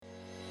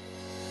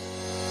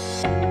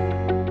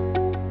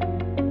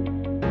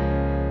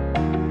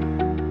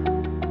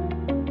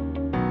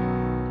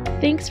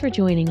Thanks for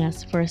joining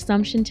us for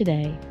Assumption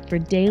Today for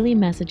daily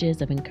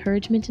messages of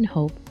encouragement and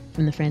hope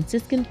from the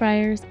Franciscan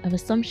Friars of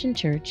Assumption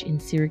Church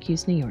in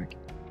Syracuse, New York.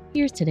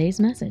 Here's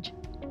today's message.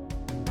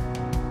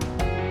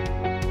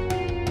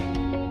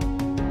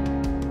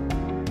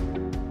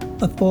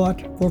 A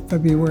thought for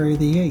February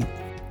the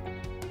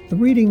 8th. The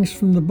readings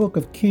from the book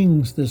of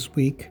Kings this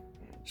week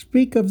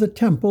speak of the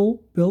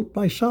temple built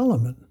by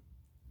Solomon.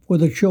 For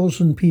the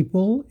chosen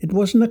people, it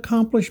was an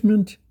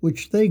accomplishment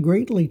which they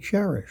greatly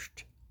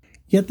cherished.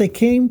 Yet they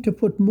came to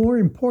put more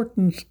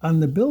importance on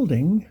the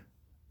building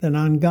than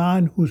on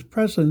God, whose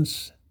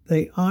presence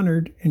they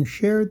honored and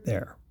shared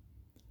there.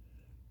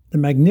 The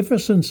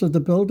magnificence of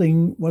the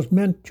building was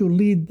meant to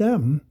lead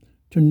them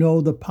to know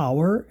the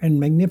power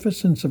and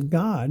magnificence of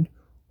God,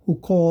 who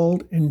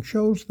called and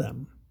chose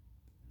them.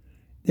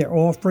 Their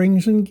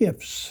offerings and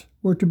gifts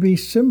were to be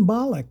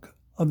symbolic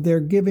of their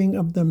giving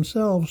of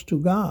themselves to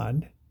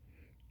God,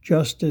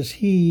 just as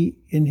He,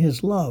 in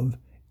His love,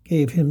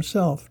 gave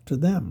Himself to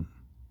them.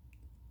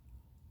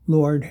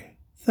 Lord,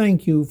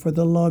 thank You for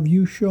the love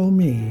You show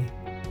me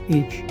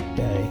each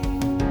day.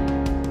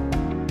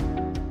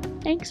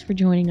 Thanks for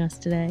joining us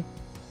today.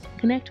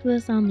 Connect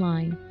with us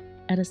online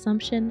at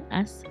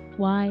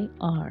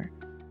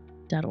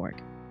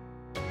AssumptionSYR.org.